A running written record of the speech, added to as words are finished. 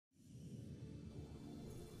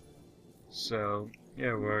So,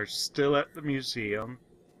 yeah, we're still at the museum,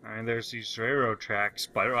 and there's these railroad tracks,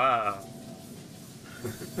 but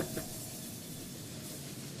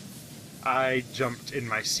I jumped in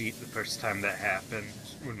my seat the first time that happened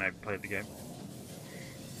when I played the game.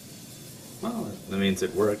 Well, that means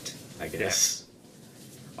it worked, I guess.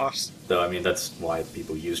 Yeah. Though, I mean, that's why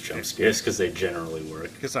people use jump scares, because they generally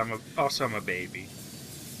work. Because I'm a baby.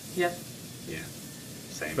 Yeah. Yeah.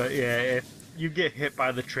 Same. But yeah, if you get hit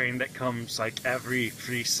by the train that comes like every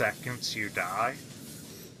 3 seconds, you die.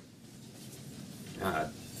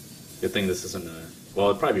 God. Good thing this isn't a... Well,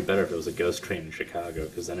 it'd probably be better if it was a ghost train in Chicago,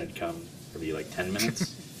 because then it'd come maybe like 10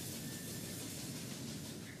 minutes.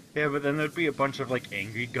 Yeah, but then there'd be a bunch of like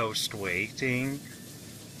angry ghosts waiting.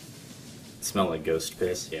 Smell like ghost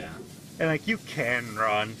piss, yeah. And like you can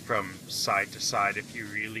run from side to side if you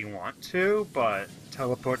really want to, but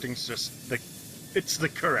teleporting's just it's the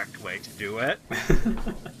correct way to do it.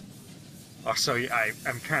 Also,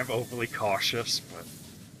 I'm kind of overly cautious, but...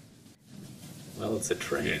 Well, it's a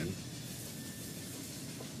train. Yeah.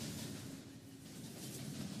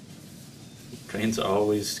 Trains are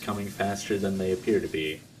always coming faster than they appear to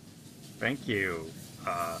be. Thank you,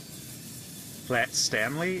 Flat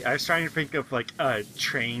Stanley. I was trying to think of like a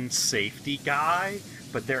train safety guy,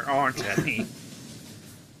 but there aren't any.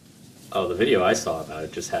 Oh, the video I saw about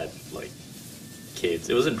it just had, like, kids.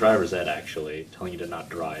 It was in driver's ed, actually, telling you to not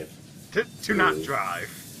drive. To not drive.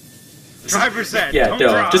 Driver's ed, yeah, don't no,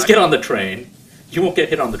 drive. just get on the train. You won't get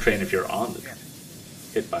hit on the train if you're on the... Yeah.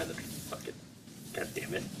 Hit by the... Fuck it. God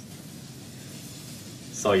damn it.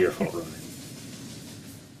 It's all your fault, Ronan.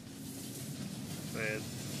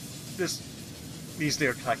 These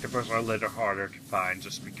deer collectibles are a little harder to find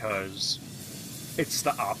just because it's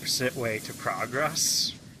the opposite way to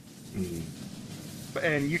progress. Mm.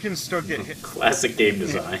 And you can still get hit. Classic game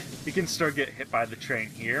design. You can still get hit by the train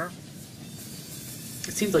here.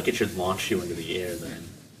 It seems like it should launch you into the air then.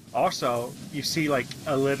 Also, you see like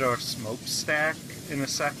a little smokestack in a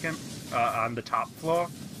second on the top floor.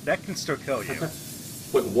 That can still kill you.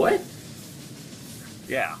 Wait, what?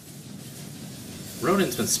 Yeah.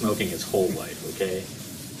 Ronan's been smoking his whole life, okay?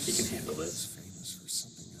 He can handle this. Famous for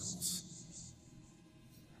something else.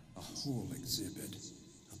 A whole exhibit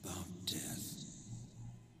about death.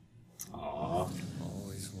 Aww.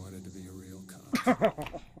 Always wanted to be a real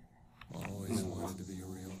cop. Always wanted to be a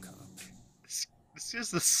real cop. This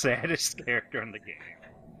is the saddest character in the game.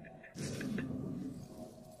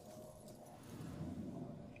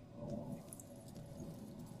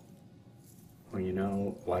 Well, you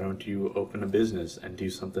know, why don't you open a business and do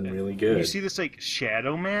something really good? You see this, like,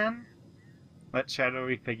 Shadow Man? That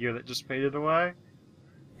shadowy figure that just faded away?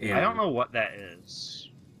 Yeah. I don't know what that is.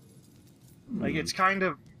 Like, it's kind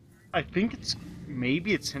of... I think it's...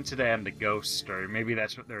 Maybe it's hinted at in the ghost story. Maybe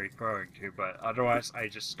that's what they're referring to, but otherwise I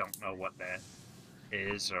just don't know what that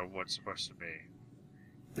is or what it's supposed to be.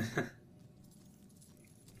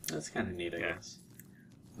 That's kind of neat, I guess.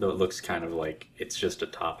 Though it looks kind of like it's just a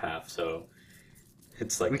top half, so...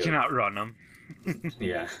 It's like we can outrun them.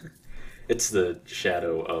 Yeah. It's the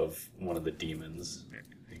shadow of one of the demons,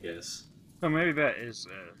 I guess. Well, maybe that is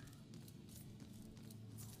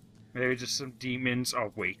maybe just some demons are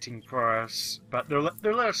waiting for us, but they'll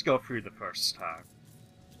let us go through the first time.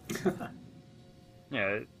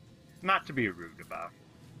 Yeah, not to be rude about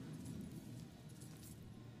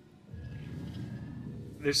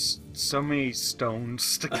it. There's so many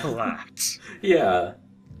stones to collect. Yeah.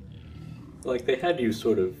 Like, they had you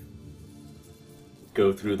sort of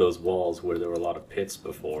go through those walls where there were a lot of pits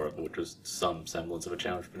before, which was some semblance of a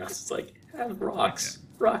challenge, but now it's like, have rocks. Okay.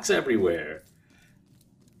 Rocks everywhere.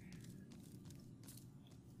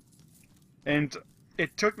 And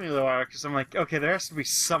it took me a little while, because I'm like, okay, there has to be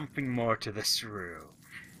something more to this room.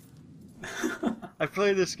 I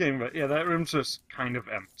played this game, but yeah, that room's just kind of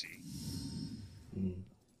empty. Mm.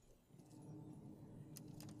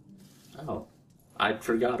 Oh. I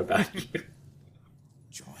forgot about you.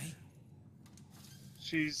 Joy?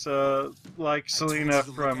 She's, like Selena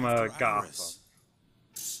from, Gotham.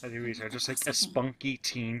 Anyways, just like a spunky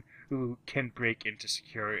teen who can break into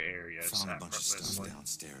secure areas. Found a bunch of stuff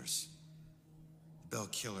downstairs. The Bell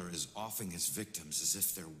Killer is offing his victims as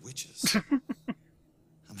if they're witches.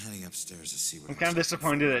 I'm heading upstairs to see what I'm kind of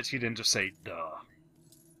disappointed that she didn't just say, duh.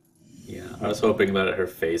 Yeah, I was hoping that her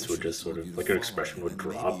face would just sort of, like, her expression would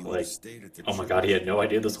drop, like, oh my god, he had no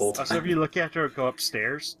idea this whole time. Also, if you look at her go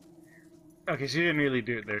upstairs, okay, she didn't really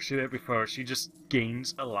do it there, she did it before, she just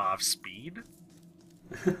gains a lot of speed.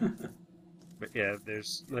 But yeah,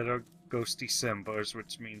 there's little ghosty symbols,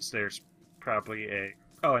 which means there's probably a...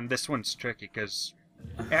 Oh, and this one's tricky, because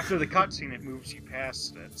after the cutscene it moves you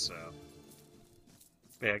past it, so...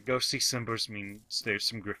 Yeah, ghostly symbols means there's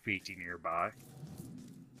some graffiti nearby.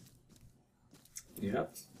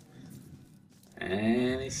 Yep.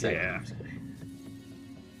 Any second.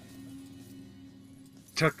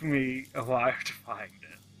 Took me a while to find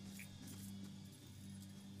it.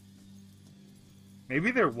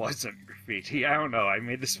 Maybe there wasn't graffiti. I don't know. I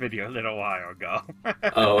made this video a little while ago.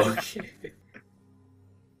 Oh, okay.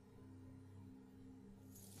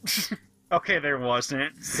 Okay, there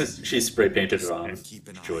wasn't. She spray painted it on Keep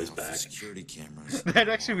an eye Joy's out for back. security cameras. That'd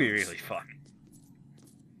actually be really fun.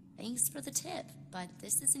 Thanks for the tip, but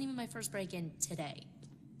this isn't even my first break-in today.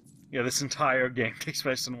 Yeah, this entire game takes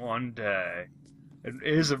place in one day. It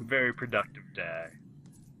is a very productive day.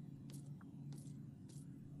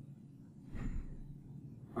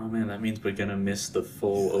 Oh man, that means we're gonna miss the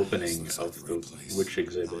full opening This looks like of the the right place. witch Now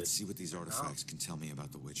exhibit. let's see what these artifacts can tell me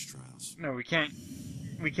about the witch trials. No, we can't.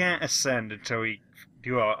 We can't ascend until we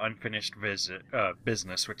do our unfinished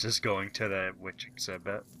business, which is going to the witch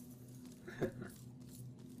exhibit.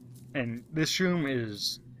 And this room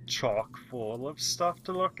is chock full of stuff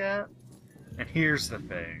to look at. And here's the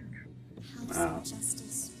thing. House Wow. of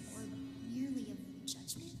justice, or merely of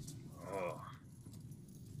judgment? Oh.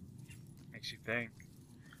 Makes you think.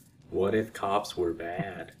 What if cops were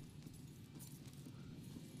bad?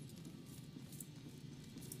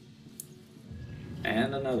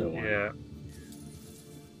 And another one. Yeah.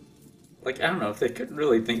 Like, I don't know, if they couldn't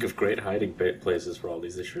really think of great hiding places for all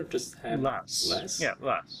these, they should have just had Less. less. Yeah,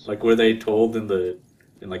 less. Like, were they told in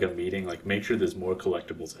like a meeting, like, make sure there's more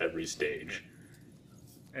collectibles every stage?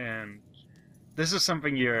 And this is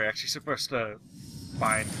something you're actually supposed to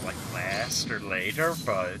find, like, last or later,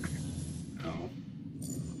 but... Oh.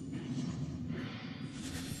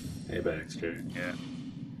 Hey, Baxter. Yeah.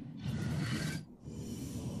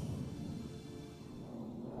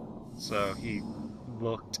 So he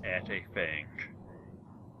looked at a thing.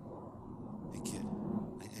 Hey kid,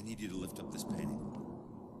 I need you to lift up this painting.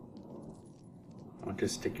 Why don't you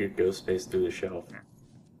stick your ghost face through the shelf?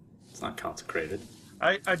 It's not consecrated.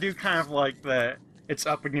 I do kind of like that it's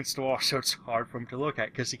up against the wall, so it's hard for him to look at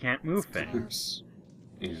because he can't move things.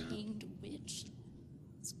 Yeah. Hanged witch.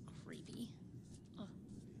 It's creepy. Ugh.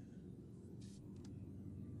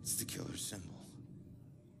 It's the killer's symbol.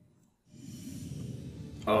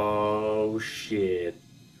 Oh, shit.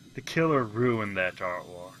 The killer ruined that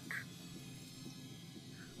artwork.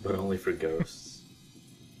 But only for ghosts.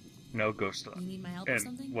 No ghost You need my help or And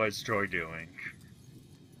something? what's Joy doing?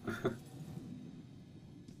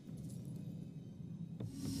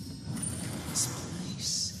 This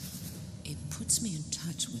place, it puts me in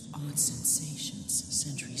touch with odd sensations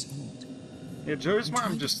centuries old. Yeah, Joy's I'm mom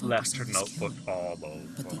trying to just focus left her on this notebook killer, all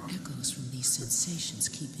But the over. echoes from these sensations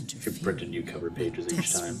keep Should interfering. print a new cover pages with each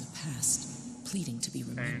deaths time. from the past, pleading to be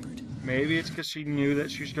remembered. And maybe it's because she knew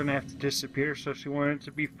that she was going to have to disappear, so she wanted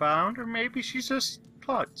to be found, or maybe she's just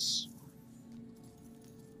klutz.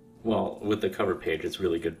 Well, with the cover page, it's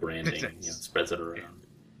really good branding. It You is. know, it spreads it around.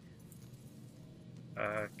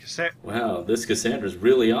 Cassette, Wow, this Cassandra's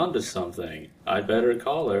really onto something. I better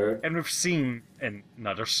call her. and we've seen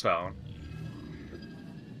another stone.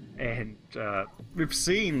 And we've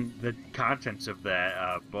seen the contents of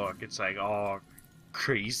that book. It's like all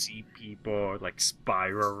crazy people, like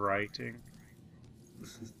spiral writing.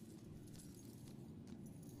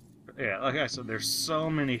 Yeah, like I said, there's so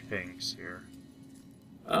many things here.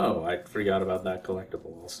 Oh, I forgot about that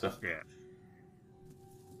collectible also. Yeah.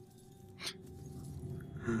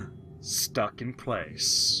 Stuck in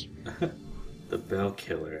place. The Bell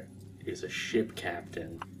Killer is a ship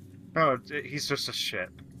captain. Oh, he's just a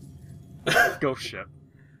ship. Ghost ship.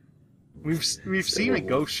 We've seen a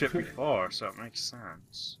ghost ship before, so it makes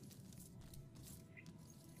sense.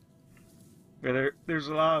 Yeah, there's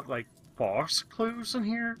a lot of like false clues in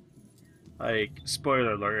here. Like,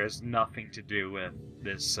 spoiler alert, it has nothing to do with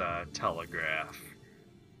this telegraph.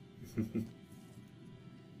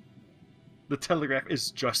 The telegraph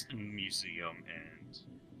is just a museum, and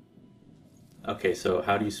Okay, so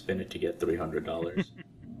how do you spin it to get $300?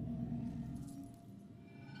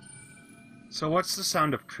 so what's the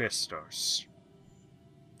sound of Christos?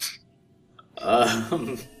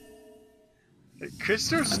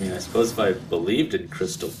 Christos? I mean, I suppose if I believed in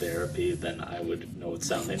crystal therapy, then I would know what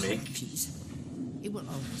sound they make. Please, it will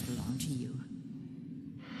always belong to you.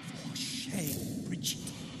 For shame, Bridget.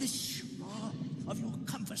 This shroud of your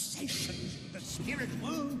conversation, the spirit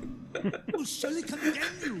world, will surely condemn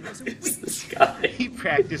you as a It's witch. this guy. He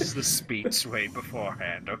practiced the speech way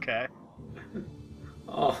beforehand, okay?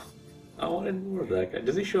 Oh, I wanted more of that guy.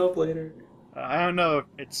 Does he show up later? I don't know if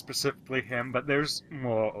it's specifically him, but there's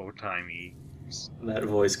more old-timey. That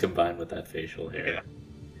voice combined with that facial hair. Yeah.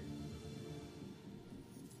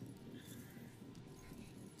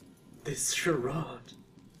 This charade.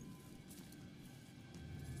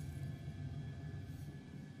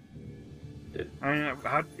 I mean,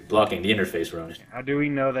 how You're blocking the interface, Ronan. do we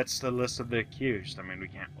know that's the list of the accused? I mean, we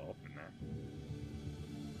can't open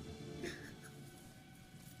it.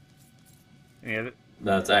 Yeah,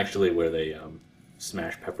 That's actually where they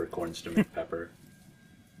smash peppercorns to make pepper.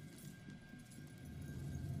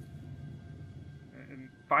 and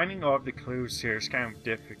finding all of the clues here is kind of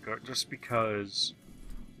difficult, just because.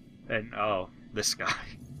 And oh, this guy.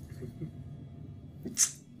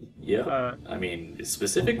 Yeah. I mean, a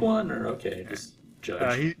specific one, or okay, just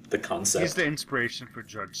judge the concept. He's the inspiration for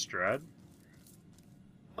Judge Dredd.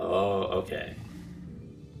 Oh, okay.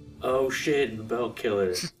 Oh shit, the Bell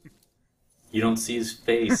Killer. You don't see his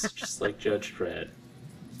face, just like Judge Dredd.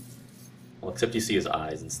 Well, except you see his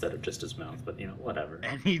eyes instead of just his mouth, but you know, whatever.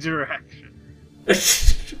 Any direction.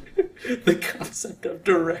 The concept of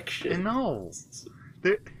direction. No.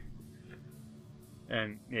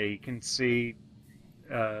 And yeah, you can see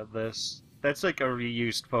this. That's like a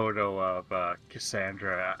reused photo of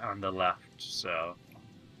Cassandra on the left, so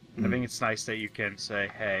I think it's nice that you can say,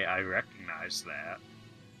 hey, I recognize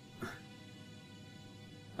that.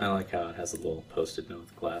 I like how it has a little post-it note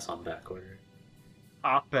with glass on back order.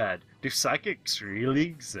 Op-ed. Do psychics really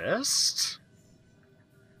exist?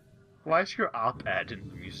 Why is your op-ed in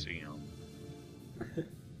the museum?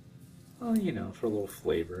 Well, you know, for a little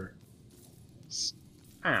flavor.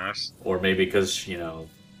 I don't know. Or maybe because, you know,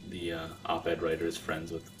 the op-ed writer is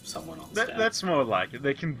friends with someone on staff. That's more like it.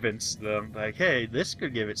 They convinced them, like, hey, this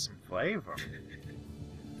could give it some flavor.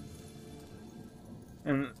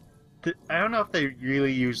 And I don't know if they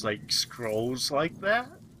really use, like, scrolls like that.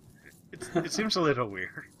 It seems a little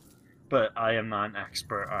weird. But I am not an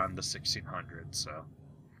expert on the 1600s, so.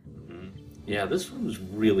 Mm-hmm. Yeah, this room's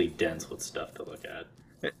really dense with stuff to look at.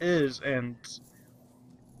 It is, and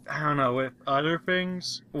I don't know, with other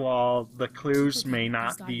things, while the clues may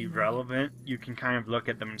not be relevant, you can kind of look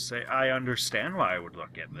at them and say, I understand why I would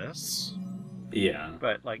look at this. Yeah.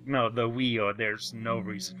 But, like, no, the Wii, there's no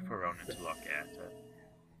reason for Ronan to look at it.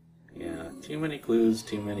 Yeah, too many clues,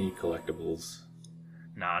 too many collectibles.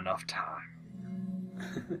 Not enough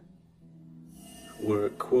time. We're,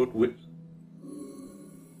 quote,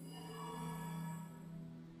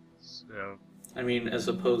 So... I mean, as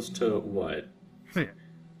opposed to what?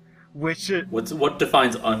 Witches... What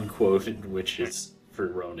defines unquoted witches for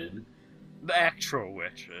Ronan? The actual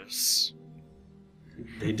witches.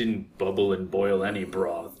 They didn't bubble and boil any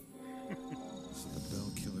broth. So the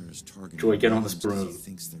Bell Killer is targeting Joy, get on this because broom. He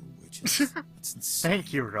thinks they're witches. That's insane.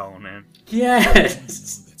 Thank you, Ronan.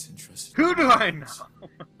 Yes! That's interesting. Who do I know?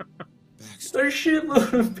 Baxter. There's a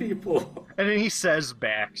shitload of people. And then he says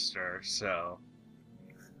Baxter, so...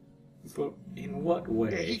 But in what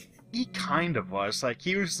way? He kind of was. Like,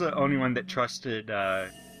 he was the only one that trusted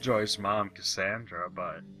Joy's mom, Cassandra,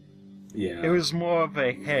 but... Yeah. It was more of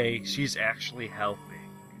a, hey, she's actually helping.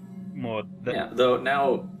 More than... Yeah, though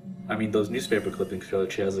now, I mean, those newspaper clippings show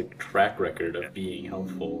that she has a track record of being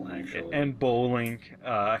helpful, actually. And bowling,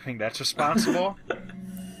 I think that's responsible.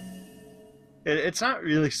 It's not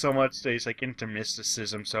really so much that he's, like, into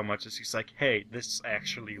mysticism so much as he's like, hey, this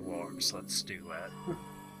actually works, let's do it.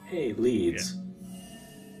 Hey, leads. Yeah.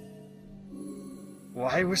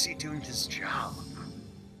 Why was he doing his job?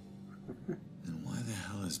 And why the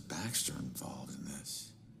hell is Baxter involved in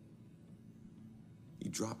this? He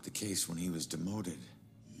dropped the case when he was demoted.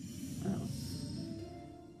 Oh.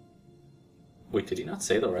 Wait, did he not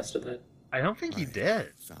say the rest of that? I don't think he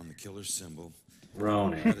did. Found the killer's symbol.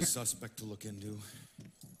 Ronan. Got a suspect to look into.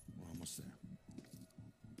 We're almost there.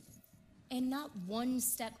 And not one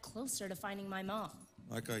step closer to finding my mom.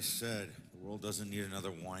 Like I said, the world doesn't need another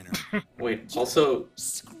whiner. Wait, also,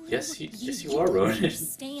 Screw yes, you. yes, you You are, don't Ronan.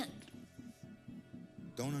 understand.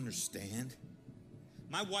 Don't understand?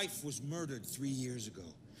 My wife was murdered 3 years ago.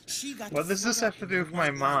 She got What does this have to do with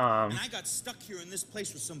my mom? And I got stuck here in this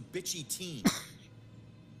place with some bitchy teen.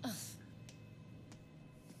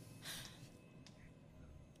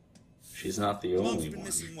 She's not the Mom's only been one.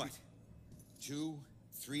 missing what? 2,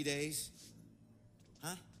 3 days?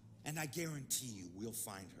 Huh? And I guarantee you we'll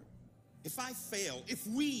find her. If I fail, if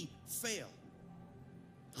we fail,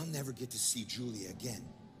 I'll never get to see Julia again.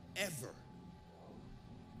 Ever.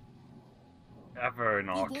 Ever in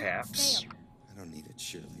all You won't caps. fail. I don't need a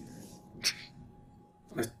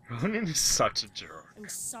cheerleader. Ronan is such a jerk. I'm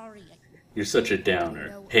sorry. You're such a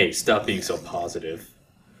downer. Hey, stop being so positive.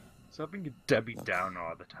 Stop being a Debbie Downer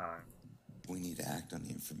all the time. We need to act on the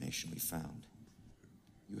information we found.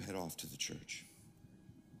 You head off to the church.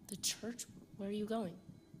 The church? Where are you going?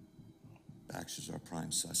 Baxter's our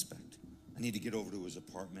prime suspect. I need to get over to his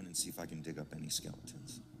apartment and see if I can dig up any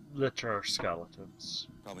skeletons. Literal skeletons.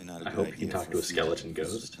 Probably not a I good hope you idea can talk for to a fugitive skeleton to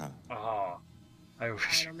ghost. the cop. Oh, I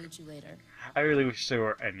wish. I'll meet you later. I really wish there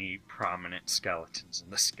were any prominent skeletons in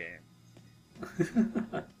this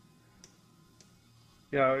game.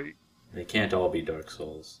 You know, They can't all be Dark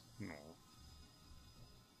Souls. no.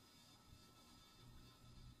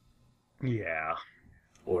 Yeah.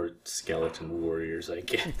 Or skeleton warriors, I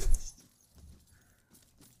guess.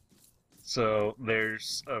 So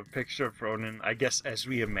there's a picture of Ronan, I guess, as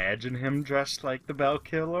we imagine him dressed like the Bell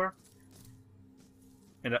Killer.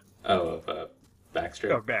 And Oh, of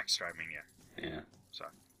Baxter? oh, Baxter, I mean, yeah. Yeah.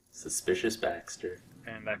 Sorry. Suspicious Baxter.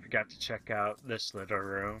 And I forgot to check out this little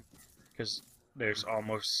room, because there's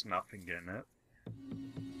almost nothing in it.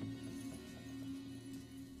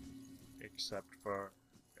 Except for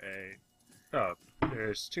a... Oh,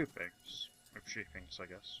 there's two things. Or three things, I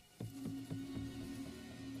guess.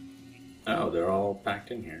 Oh, they're all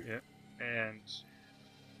packed in here. Yeah, and...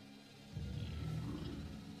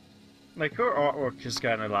 like, her artwork has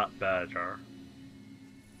gotten a lot better.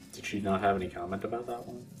 Did she not have any comment about that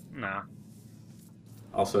one? Nah.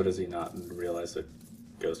 Also, does he not realize that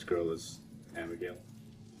Ghost Girl is Abigail?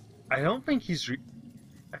 I don't think he's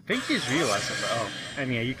I think he's realized it, but oh.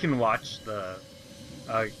 And yeah, you can watch the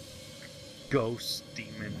ghost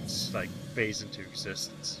demons, like, phase into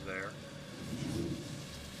existence there.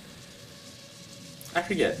 I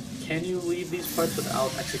forget. Can you leave these parts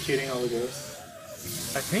without executing all the ghosts?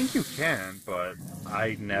 I think you can, but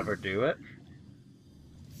I never do it.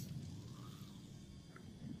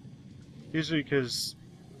 Usually because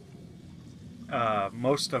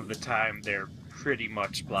most of the time they're pretty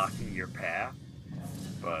much blocking your path,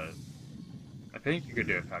 but I think you could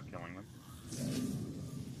do it without killing them.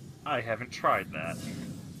 I haven't tried that.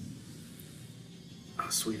 Oh,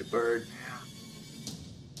 sweet a bird.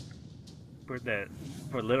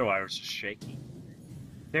 For a little while I was just shaking.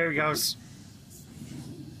 There he goes.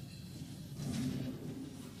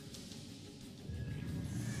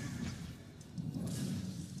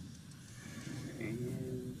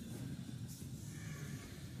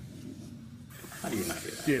 How do you not do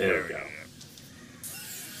that? Yeah, there we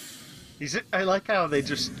go. I like how they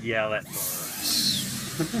just yell at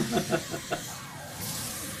birds.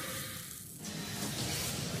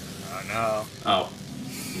 Oh no. Oh,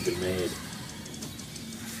 you've been made.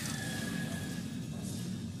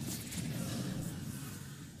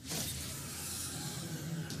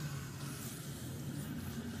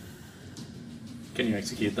 Can you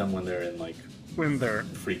execute them when they're in, like, When they're...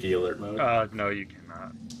 freaky alert mode? no, you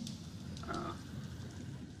cannot.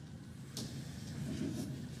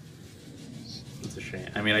 It's a shame.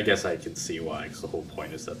 I mean, I guess I can see why, because the whole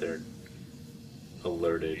point is that they're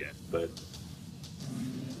alerted, Yeah. but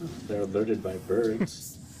they're alerted by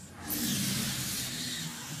birds.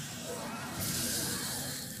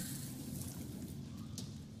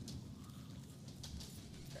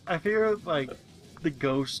 I feel like the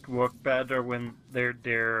ghosts work better when they're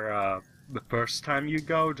there the first time you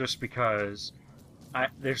go, just because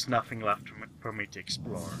there's nothing left for me to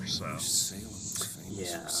explore, so...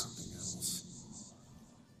 Yeah.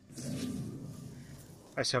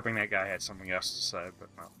 I was hoping that guy had something else to say, but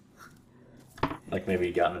no. Like maybe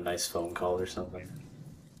you got a nice phone call or something.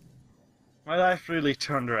 My life really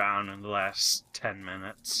turned around in the last 10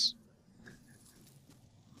 minutes.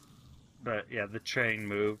 But yeah, the train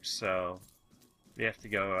moved, so we have to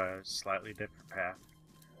go a slightly different path.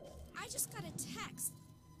 I just got a text.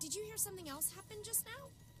 Did you hear something else happen just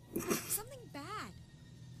now? Something bad.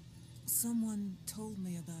 Someone told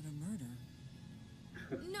me about a murder.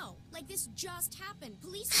 No, like this just happened.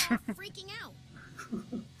 Police are freaking out.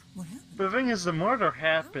 What happened? But the thing is, the murder know.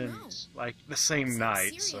 happened, like, the same Sounds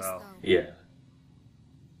night, serious, so... though. Yeah.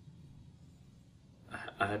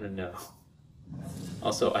 I don't know.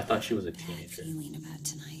 Also, I thought she was a Bad teenager. feeling about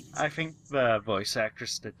tonight. I think the voice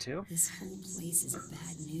actress did too. This whole place is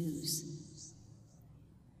bad news.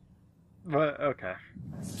 But, okay.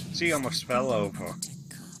 She almost fell over.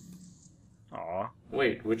 Aw.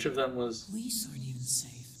 Wait, which of them was... Police aren't even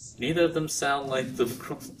safe. Neither of them sound like the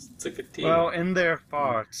girls took a team. Well, in their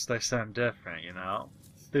farts, they sound different, you know?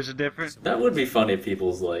 There's a different... That would be funny if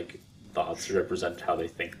people's, like, thoughts represent how they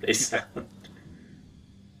think they sound.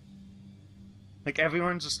 Like,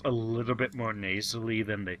 everyone's just a little bit more nasally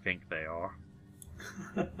than they think they are.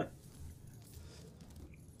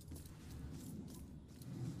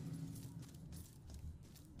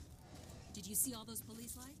 Did you see all those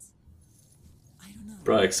police lights? I don't know.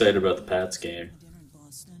 Probably excited about the Pats game. Dinner in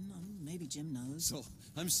Boston. Maybe Jim knows. So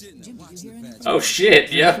I'm sitting Jim, there did you watching hear the anything? bad. Oh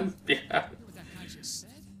shit, yeah. Yeah. What that guy just said?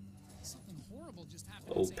 Something horrible just happened.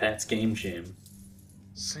 Old Pat's Game Jam.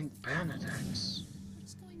 St. Benedict's.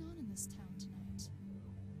 What's going on in this town tonight?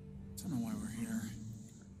 Don't know why we're here.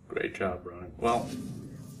 Great job, Ronan. Well,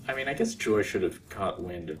 I mean, I guess Joy should have caught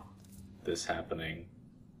wind of this happening.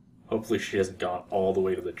 Hopefully she hasn't gone all the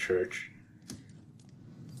way to the church.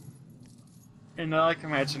 And I can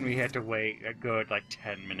imagine we had to wait a good,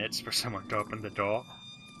 10 minutes for someone to open the door.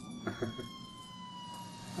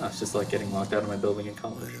 Oh, it's just like getting locked out of my building in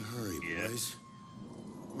college. Better hurry, Yeah. boys.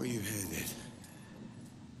 Where you headed?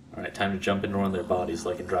 Alright, time to jump into one of their bodies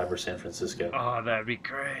like in Driver San Francisco. Oh, that'd be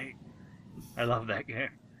great. I love that game.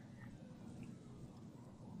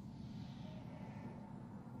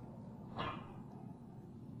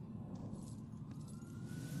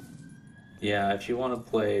 Yeah, if you want to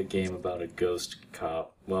play a game about a ghost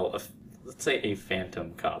cop, well, let's say a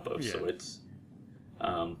phantom cop of Yeah. sorts,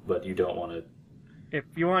 but you don't want to If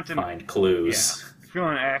you want to find clues. Yeah. If you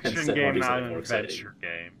want an action Instead, game, one is, not like, an more adventure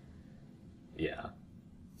game. Yeah.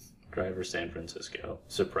 Driver San Francisco,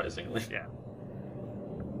 surprisingly. Yeah.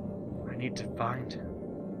 I need to find him.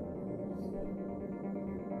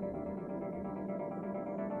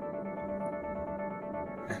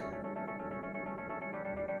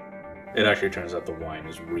 It actually turns out the wine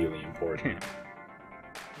is really important.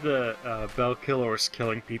 The bell killer was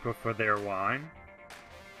killing people for their wine.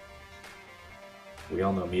 We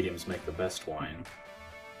all know mediums make the best wine.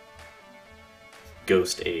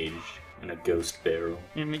 Ghost aged in a ghost barrel.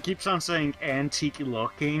 And it keeps on saying antique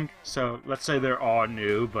looking, so let's say they're all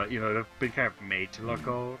new, but they've been kind of made to look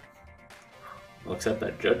old. Well, except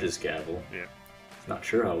that judge's gavel. Yeah. Not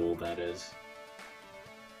sure how old that is.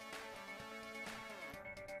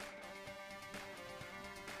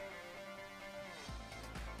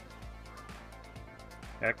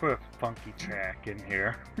 I put a funky track in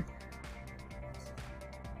here.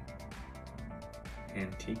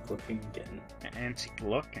 Antique looking again. Antique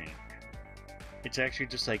looking. It's actually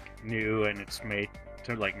just new and it's made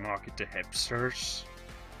to market to hipsters.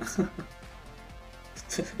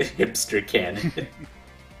 Hipster canon.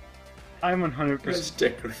 I'm 100%.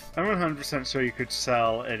 Sticker. I'm 100% sure you could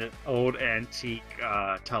sell an old antique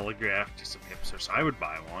telegraph to some hipsters. I would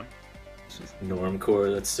buy one.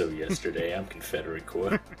 Normcore, that's so yesterday. I'm Confederate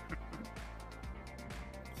core.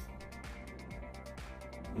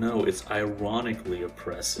 No, it's ironically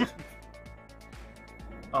oppressive.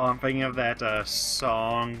 Oh, I'm thinking of that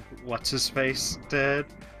song What's His Face did.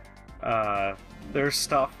 There's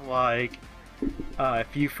stuff like,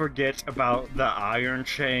 if you forget about the iron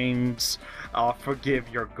chains, I'll forgive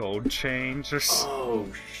your gold chains. Oh,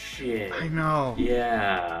 shit. I know.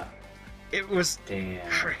 Yeah. It was Damn.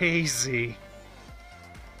 crazy.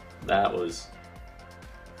 That was...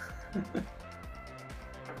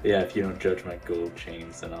 Yeah, if you don't judge my gold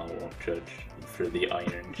chains, then I won't judge you for the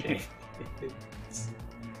iron chains.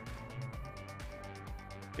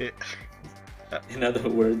 In other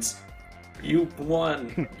words, you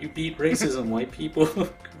won. You beat racism, white people.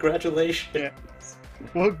 Congratulations. Yeah.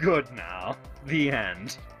 We're good now. The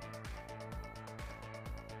end.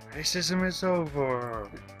 Racism is over.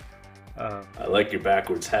 I like your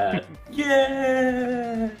backwards hat.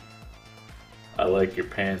 Yeah! I like your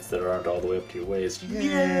pants that aren't all the way up to your waist.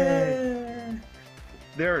 Yeah!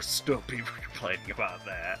 There are still people complaining about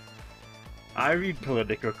that. I read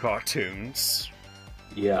political cartoons.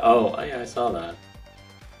 Yeah, oh, yeah, I saw that.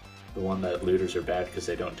 The one that looters are bad because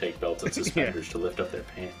they don't take belts and suspenders to lift up their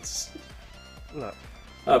pants. Look,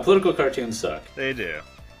 Political cartoons suck. they do.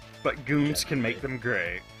 But goons can make them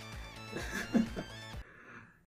great.